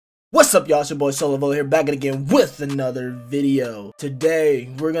What's up, y'all? It's your boy SolarVolar here, back again with another video.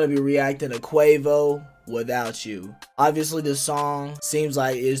 Today, we're gonna be reacting to Quavo, Without You. Obviously, this song seems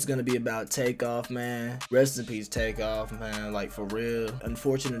like it's gonna be about TAKEOFF, man. Rest in peace, TAKEOFF, man. Like, for real.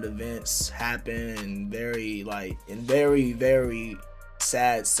 Unfortunate events happen in very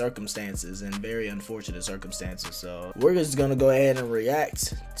sad circumstances and very unfortunate circumstances. So we're just gonna go ahead and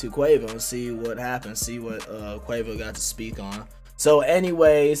react to Quavo and see what happens, see what Quavo got to speak on. So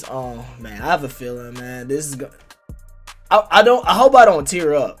anyways, man, I have a feeling, man, this is gonna, I hope I don't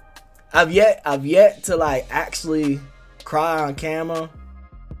tear up. I've yet to like actually cry on camera,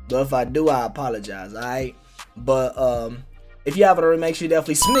 but if I do, I apologize, alright? But if you haven't already, make sure you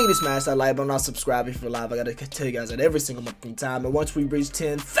definitely smash that like button, not subscribe if you're live. I gotta tell you guys that every single month time. And once we reach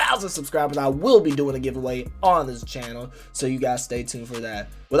 10,000 subscribers, I will be doing a giveaway on this channel. So you guys stay tuned for that.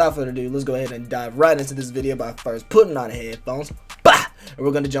 Without further ado, let's go ahead and dive right into this video by first putting on the headphones. Bah! And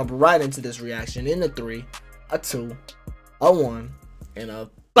we're gonna jump right into this reaction in a 3, a 2, a 1, and a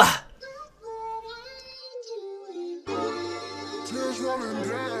bah! Tears rolling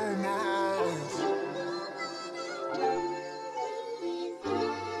down my eyes.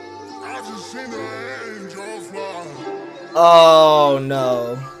 I just seen an angel fly. Oh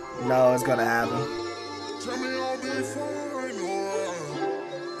no, it's gonna happen. Tell me I'll be fine, alright.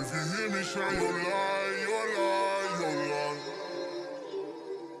 If you hear me shine your light, your light, your light.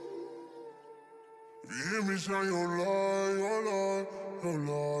 If you hear me shine your light, your light, your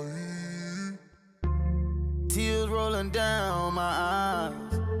light. Tears rolling down my eyes.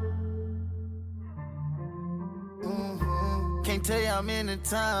 Can't tell you how many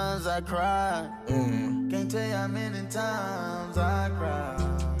times I cried. Can't tell you how many times I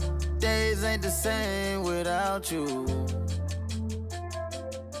cried. Days ain't the same without you.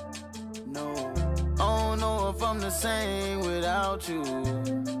 No, I don't know if I'm the same without you.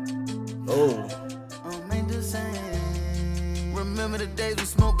 Oh. Ain't the same. Remember the days we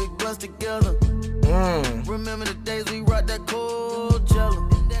smoked big blunts together. Remember the days we rocked that cold jello.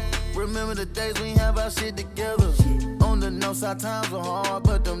 Remember the days we have our shit together. On the north side times were hard,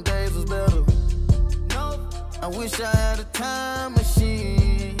 but them days was better. I wish I had a time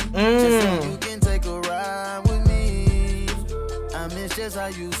machine, just so you can take a ride with me. I miss just how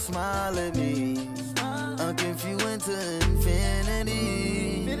you smile at me, unconfused to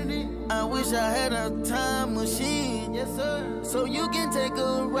infinity. I wish I had a time machine, yes sir, so you can take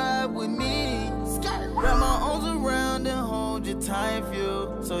a ride with me. Wrap my arms around and hold you tight,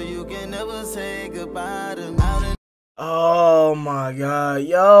 feel, so you can never say goodbye to me. Oh my god,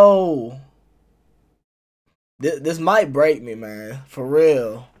 yo. This might break me, man. For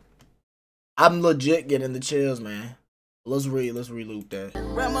real. I'm legit getting the chills, man. Let's reloop that.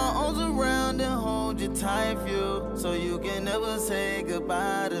 Wrap my arms around and hold you tight, feel, so you can never say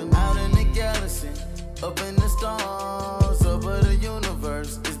goodbye to me. Out in the galaxy, up in the stars, over the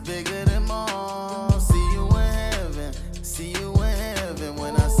universe, it's bigger than Mars. See you in heaven, see you in heaven.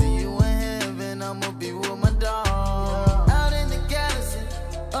 When I see you in heaven, I'ma be with my dog. Out in the galaxy,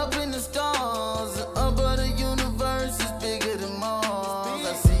 up in the stars, over the universe, it's bigger than Mars.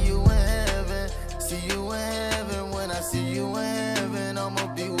 I see you in heaven, see you in heaven. When I see you in heaven, I'ma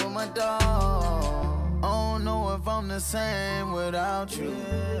be with my dog. I don't know if I'm the same without you.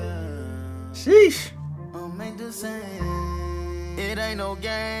 Sheesh. Ain't the same. It ain't no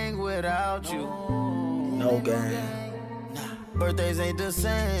gang without you. No gang. Nah. Birthdays ain't the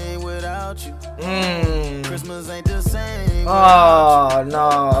same without you. Christmas ain't the same. Oh no.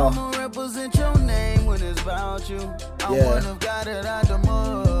 I'ma represent your name when it's about you. I wouldn't have got it out the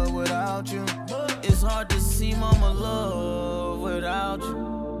mud without you. It's hard to see mama love without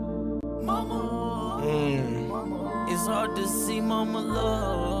you. Mama. It's hard to see mama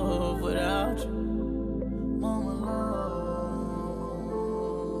love without you. Mama love,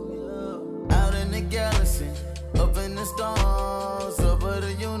 yeah. Out in the galaxy, up in the stars, over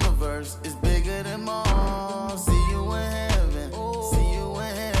the universe, it's bigger than Mars. See you in heaven, see you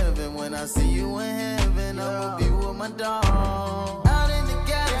in heaven. When I see you in heaven, I'ma be with my dog. Out in the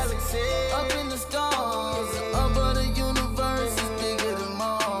galaxy, up in the stars, over the universe, it's bigger than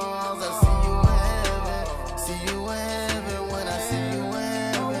Mars. I see you in heaven, see you in heaven. When I see you in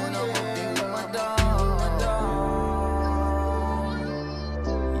heaven, I'ma be with my dog.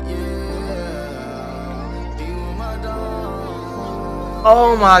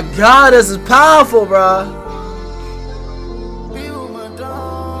 Oh my god, this is powerful, bro. Be with my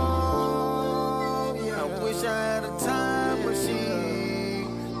dog. I wish I had a time machine.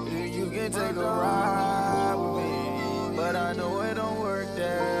 You can take a ride with me, but I know it don't work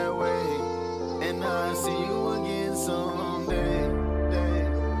that way. And I see you again someday.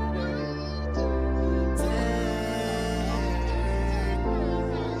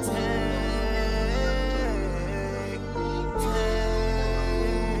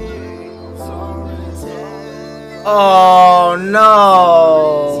 Oh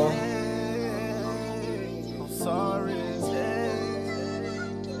no. I'm sorry as hell.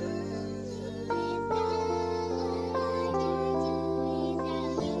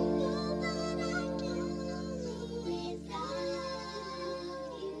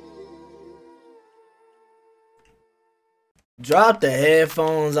 Drop the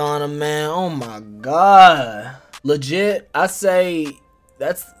headphones on him, man. Oh my god. Legit, I say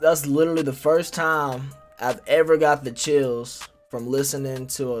that's literally the first time I've ever got the chills from listening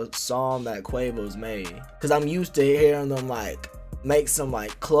to a song that Quavo's made. Cause I'm used to hearing them like make some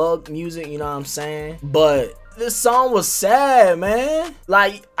like club music, you know what I'm saying? But this song was sad, man.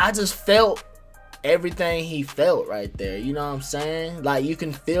 Like I just felt everything he felt right there, you know what I'm saying? Like you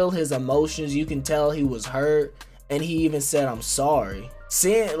can feel his emotions, you can tell he was hurt. And he even said, I'm sorry.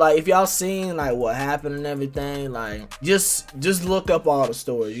 Seeing, like, if y'all seen, like, what happened and everything, like, just look up all the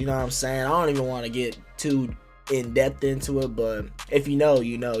stories, you know what I'm saying? I don't even want to get too in-depth into it, but if you know,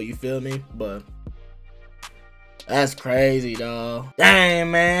 you know, you feel me? But that's crazy, dawg. Dang,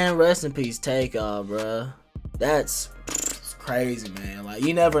 man, rest in peace, TAKEOFF, bruh. That's crazy, man. Like,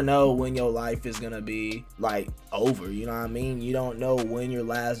 you never know when your life is gonna be like over, you know what I mean? You don't know when your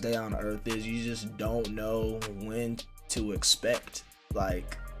last day on earth is. You just don't know when to expect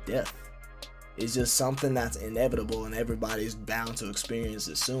like death. It's just something that's inevitable and everybody's bound to experience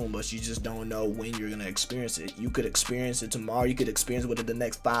it soon, but you just don't know when you're gonna experience it. You could experience it tomorrow, you could experience it within the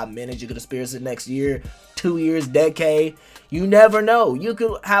next 5 minutes, you could experience it next year, 2 years, decade. You never know. You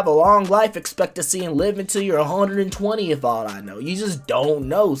could have a long life expectancy and live until you're 120 if all I know. You just don't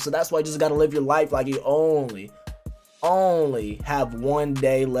know. So that's why you just gotta live your life like you only have 1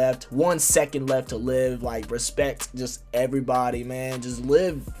 day left, 1 second left to live. Like, respect just everybody, man. Just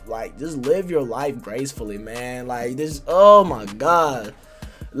live your life gracefully, man. Like, this, oh my god,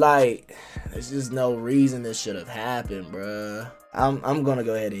 like, there's just no reason this should have happened, bruh. I'm gonna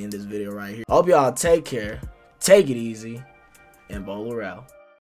go ahead and end this video right here. Hope y'all take care, take it easy, and Volar out.